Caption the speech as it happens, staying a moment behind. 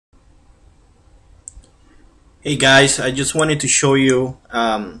Hey guys, I just wanted to show you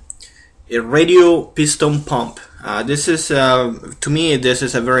a radial piston pump. This is to me this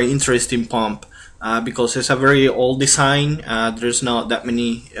is a very interesting pump because it's a very old design. There's not that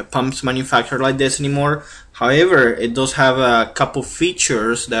many pumps manufactured like this anymore. However, it does have a couple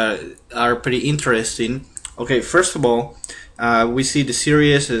features that are pretty interesting. Okay, first of all, we see the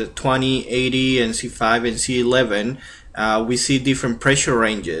series 20, 80, and C5 and C11. We see different pressure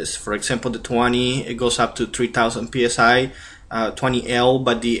ranges. For example, the 20, it goes up to 3000 psi, 20L,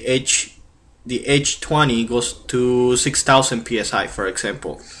 but the H20 goes to 6000 psi, for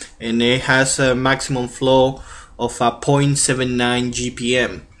example, and it has a maximum flow of 0.79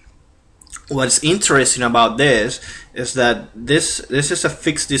 GPM. What's interesting about this is that this is a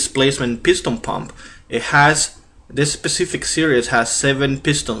fixed displacement piston pump. It has, this specific series has 7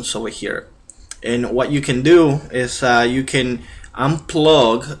 pistons over here. And what you can do is you can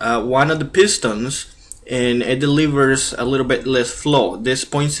unplug one of the pistons and it delivers a little bit less flow. This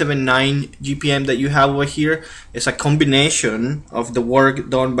 0.79 GPM that you have over here is a combination of the work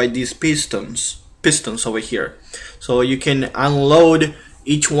done by these pistons over here. So you can unload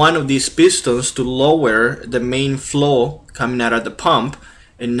each one of these pistons to lower the main flow coming out of the pump,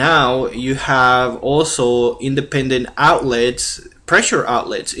 and now you have also independent outlets,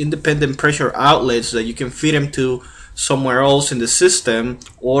 independent pressure outlets that you can feed them to somewhere else in the system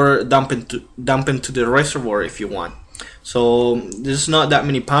or dump into the reservoir if you want. So there's not that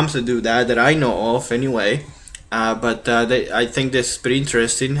many pumps that do that I know of anyway, but I think this is pretty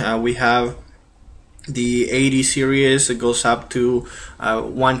interesting. We have the 80 series. It goes up to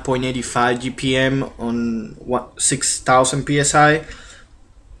 1.85 GPM on 6000 psi.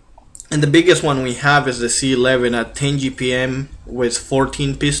 And the biggest one we have is the C11 at 10 GPM with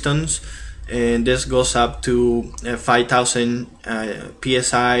 14 pistons, and this goes up to 5000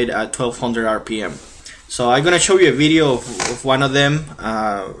 psi at 1200 RPM. So I'm gonna show you a video of one of them.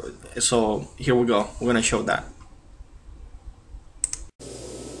 So here we go. We're gonna show that.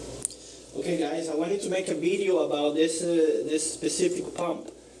 Okay, guys, I wanted to make a video about this this specific pump.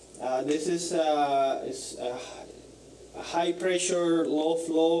 This is a high pressure, low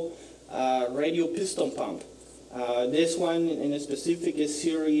flow radial piston pump. This one in a specific is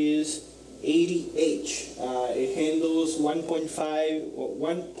series 80H. It handles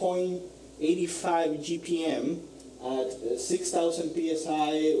 1.85 GPM at 6000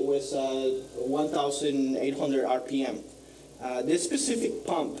 psi with 1800 RPM. This specific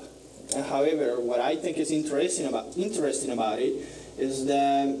pump, however, what I think is interesting about it is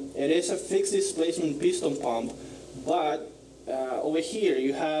that it is a fixed displacement piston pump, but over here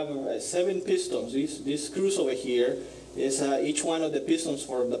you have 7 pistons. These screws over here is each one of the pistons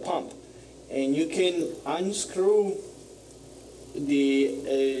for the pump, and you can unscrew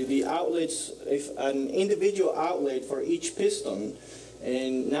the outlets, if an individual outlet for each piston.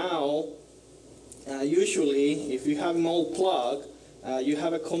 And now usually if you have an old plug, you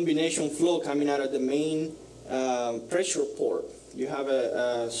have a combination flow coming out of the main pressure port. You have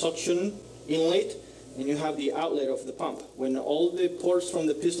a suction inlet and you have the outlet of the pump. When all the ports from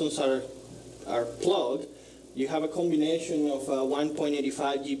the pistons are plugged, you have a combination of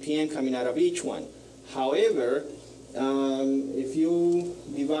 1.85 GPM coming out of each one. However, if you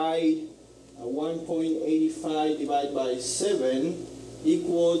divide 1.85 divided by 7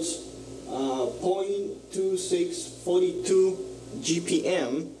 equals 0.2642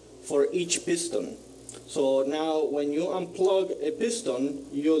 GPM for each piston. So now when you unplug a piston,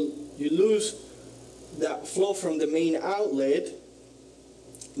 you lose that flow from the main outlet,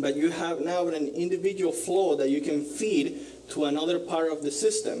 but you have now an individual flow that you can feed to another part of the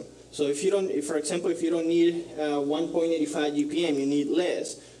system. So if you don't, for example, if you don't need 1.85 GPM, you need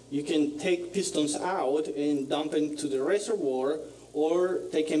less, you can take pistons out and dump them to the reservoir, or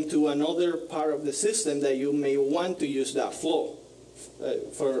take them to another part of the system that you may want to use that flow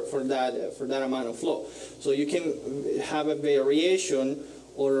for that amount of flow. So you can have a variation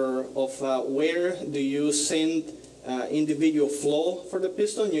of where do you send individual flow for the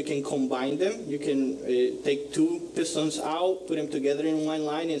piston. You can combine them. You can take 2 pistons out, put them together in one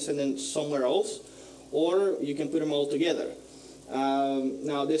line and send them somewhere else, or you can put them all together.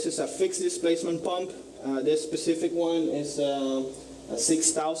 Now this is a fixed displacement pump. This specific one is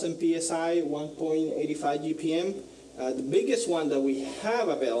 6000 psi, 1.85 GPM. The biggest one that we have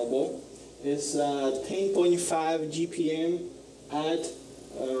available is 10.5 GPM at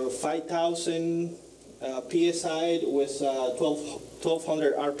 5000 psi with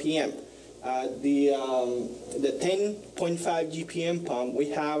 1200 RPM. The 10.5 GPM pump, we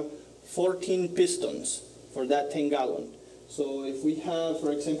have 14 pistons for that 10 gallon. So if we have,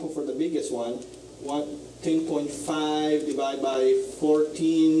 for example, for the biggest one, 10.5 divided by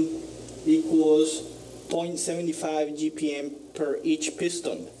 14 equals 0.75 GPM per each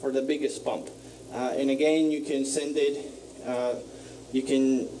piston for the biggest pump. And again, you can send it, you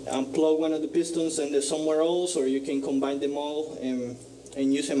can unplug one of the pistons, send it somewhere else, or you can combine them all and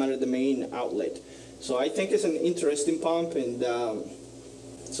use them at the main outlet. So I think it's an interesting pump, and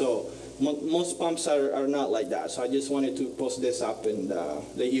so most pumps are not like that. So I just wanted to post this up and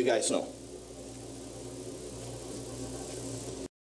let you guys know.